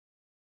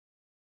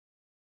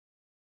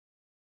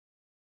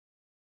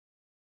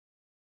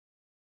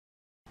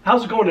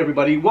How's it going,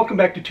 everybody? Welcome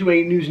back to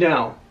 2A News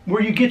Now,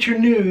 where you get your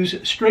news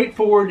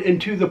straightforward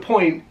and to the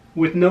point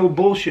with no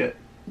bullshit.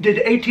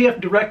 Did ATF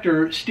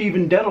Director Steve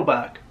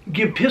Dettelbach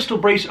give pistol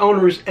brace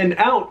owners an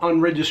out on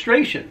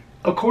registration?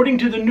 According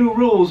to the new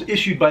rules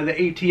issued by the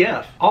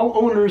ATF, all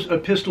owners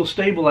of pistol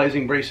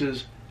stabilizing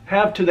braces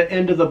have to the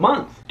end of the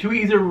month to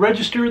either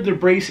register their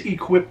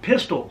brace-equipped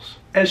pistols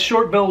as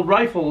short-barreled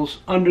rifles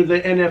under the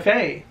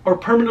NFA, or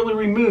permanently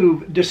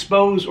remove,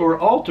 dispose, or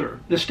alter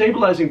the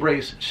stabilizing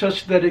brace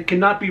such that it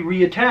cannot be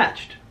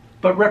reattached.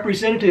 But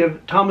Representative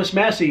Thomas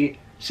Massie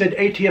said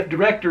ATF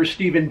Director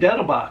Steve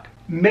Dettelbach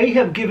may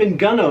have given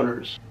gun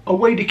owners a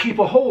way to keep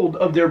a hold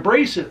of their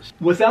braces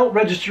without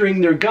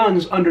registering their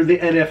guns under the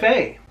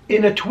NFA.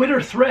 In a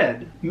Twitter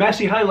thread,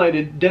 Massie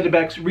highlighted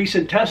Dettelbach's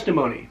recent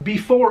testimony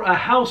before a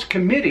House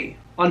committee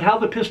on how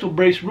the pistol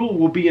brace rule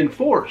will be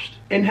enforced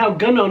and how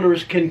gun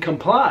owners can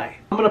comply.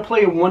 I'm going to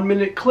play a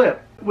 1-minute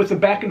clip with the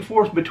back and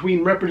forth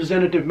between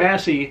Representative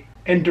Massie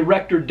and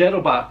Director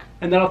Dettelbach,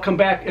 and then I'll come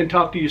back and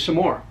talk to you some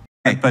more.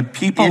 But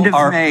people End of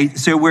are May,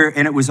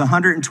 and it was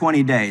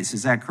 120 days.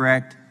 Is that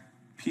correct?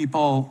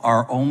 people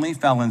are only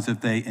felons if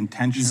they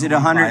intentionally Is it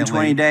 120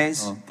 violate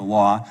days? The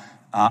law.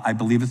 I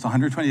believe it's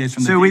 120 days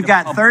from the So date we've of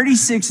got public.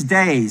 36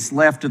 days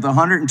left of the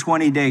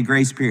 120-day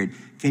grace period.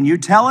 Can you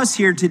tell us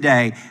here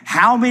today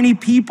how many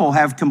people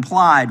have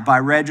complied by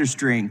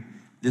registering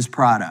this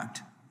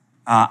product?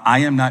 I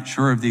am not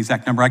sure of the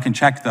exact number. I can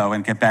check, though,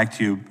 and get back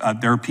to you.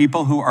 There are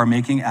people who are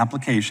making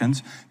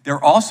applications.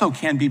 There also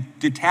can be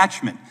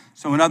detachment.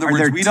 So in other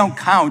words, we don't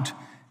count.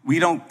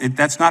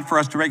 That's not for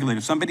us to regulate.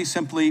 If somebody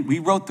we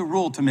wrote the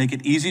rule to make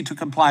it easy to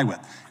comply with.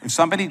 If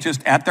somebody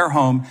just at their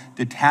home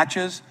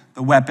detaches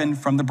the weapon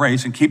from the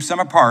brace and keeps them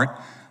apart,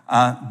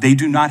 they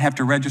do not have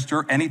to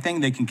register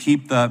anything. They can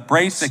keep the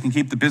brace, they can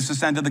keep the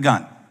business end of the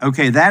gun.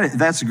 Okay,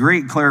 that's a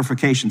great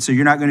clarification. So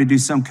you're not going to do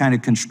some kind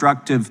of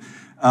constructive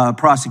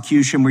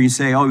prosecution where you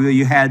say, oh,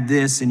 you had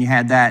this and you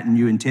had that and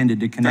you intended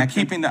to connect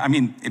They're keeping them. I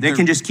mean, they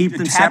can just keep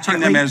them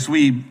separately? Them as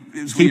we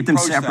keep them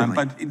approach separately.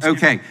 But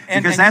okay,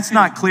 because that's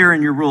not clear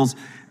in your rules.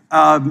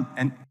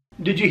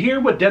 Did you hear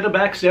what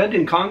Dettelbach said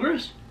in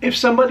Congress? If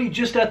somebody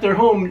just at their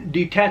home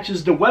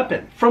detaches the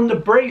weapon from the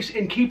brace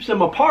and keeps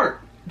them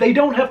apart, they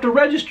don't have to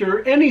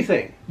register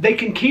anything. They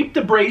can keep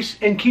the brace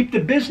and keep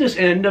the business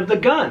end of the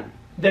gun.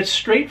 That's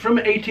straight from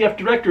ATF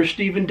Director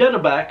Steve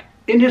Dettelbach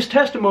in his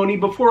testimony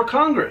before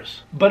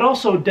Congress. But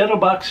also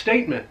Dettelbach's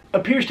statement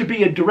appears to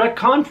be a direct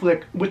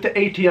conflict with the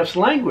ATF's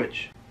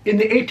language. In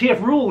the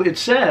ATF rule, it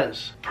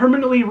says,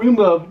 permanently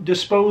remove,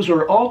 dispose,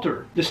 or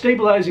alter the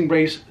stabilizing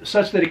brace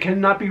such that it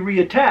cannot be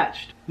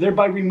reattached,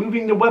 thereby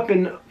removing the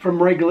weapon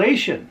from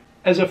regulation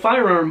as a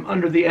firearm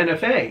under the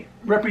NFA.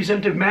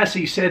 Representative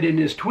Massie said in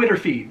his Twitter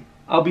feed,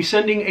 I'll be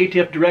sending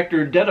ATF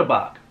Director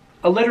Dettelbach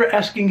a letter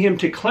asking him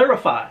to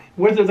clarify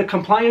whether the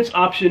compliance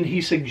option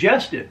he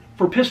suggested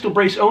for pistol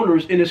brace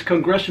owners in his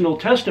congressional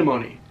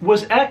testimony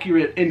was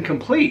accurate and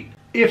complete.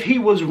 If he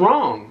was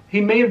wrong,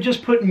 he may have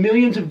just put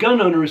millions of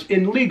gun owners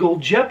in legal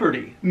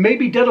jeopardy.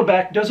 Maybe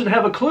Dettelbach doesn't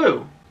have a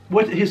clue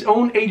what his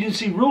own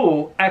agency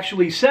rule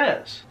actually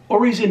says,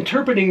 or he's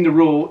interpreting the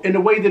rule in a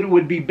way that it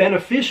would be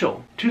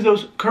beneficial to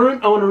those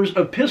current owners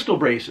of pistol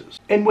braces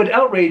and would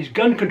outrage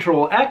gun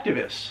control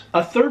activists.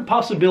 A third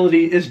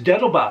possibility is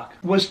Dettelbach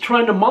was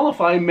trying to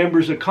mollify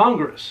members of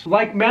Congress,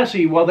 like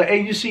Massie, while the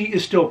agency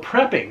is still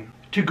prepping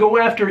to go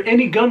after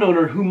any gun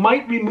owner who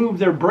might remove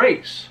their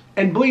brace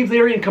and believe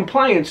they're in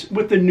compliance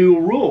with the new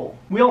rule.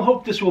 We all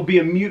hope this will be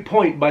a moot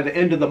point by the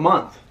end of the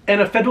month,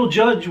 and a federal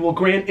judge will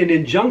grant an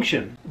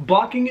injunction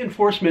blocking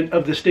enforcement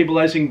of the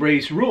stabilizing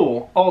brace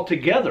rule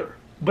altogether.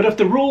 But if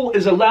the rule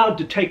is allowed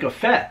to take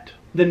effect,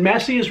 then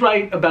Massie is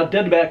right about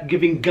Dettelbach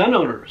giving gun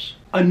owners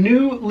a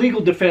new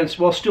legal defense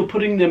while still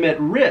putting them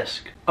at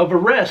risk of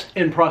arrest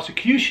and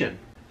prosecution.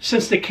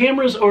 Since the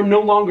cameras are no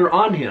longer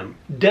on him,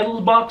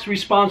 Dettelbach's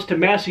response to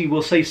Massie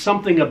will say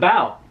something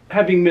about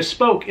having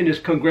misspoke in his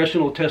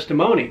congressional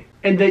testimony,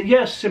 and that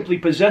yes, simply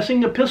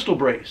possessing a pistol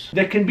brace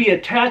that can be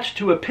attached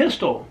to a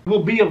pistol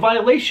will be a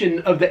violation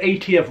of the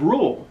ATF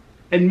rule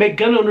and make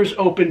gun owners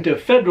open to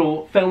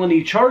federal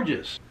felony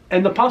charges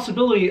and the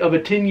possibility of a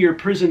 10-year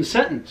prison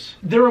sentence.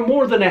 There are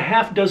more than a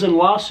half-dozen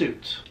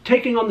lawsuits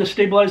taking on the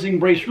stabilizing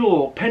brace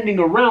rule pending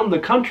around the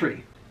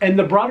country. And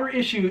the broader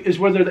issue is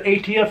whether the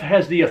ATF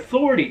has the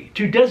authority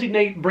to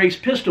designate brace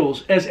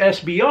pistols as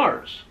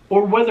SBRs,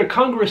 or whether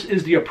Congress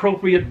is the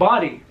appropriate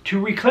body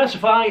to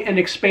reclassify and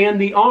expand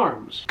the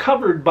arms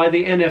covered by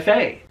the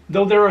NFA.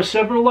 Though there are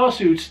several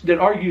lawsuits that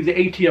argue the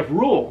ATF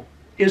rule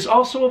is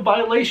also a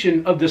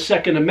violation of the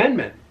Second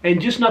Amendment,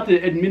 and just not the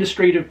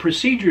Administrative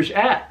Procedures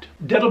Act.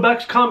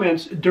 Dettelbach's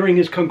comments during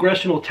his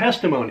congressional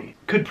testimony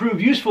could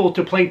prove useful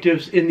to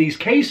plaintiffs in these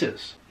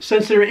cases,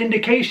 since there are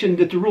indications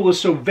that the rule is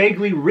so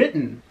vaguely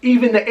written,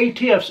 even the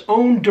ATF's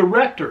own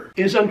director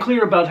is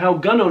unclear about how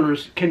gun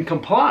owners can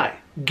comply,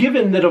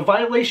 given that a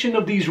violation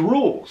of these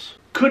rules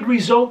could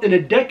result in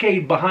a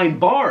decade behind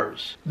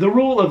bars. The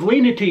rule of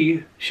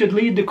lenity should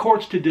lead the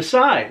courts to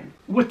decide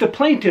with the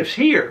plaintiffs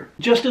here,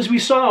 just as we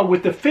saw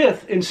with the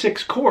Fifth and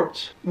Sixth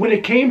Courts, when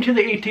it came to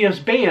the ATF's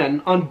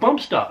ban on bump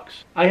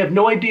stocks. I have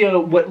no idea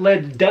what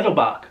led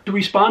Dettelbach to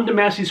respond to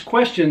Massey's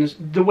questions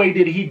the way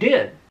that he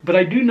did, but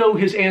I do know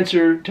his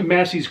answer to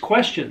Massey's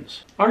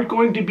questions aren't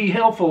going to be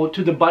helpful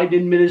to the Biden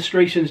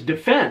administration's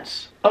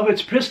defense of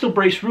its pistol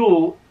brace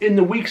rule in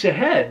the weeks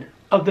ahead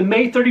of the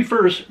May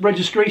 31st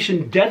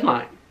registration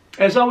deadline.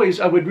 As always,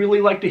 I would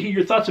really like to hear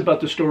your thoughts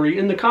about the story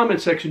in the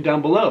comment section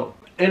down below.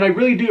 And I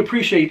really do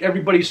appreciate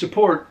everybody's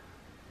support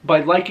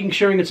by liking,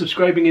 sharing, and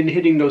subscribing and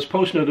hitting those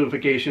post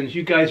notifications.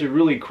 You guys are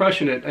really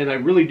crushing it, and I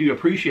really do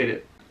appreciate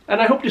it.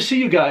 And I hope to see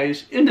you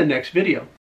guys in the next video.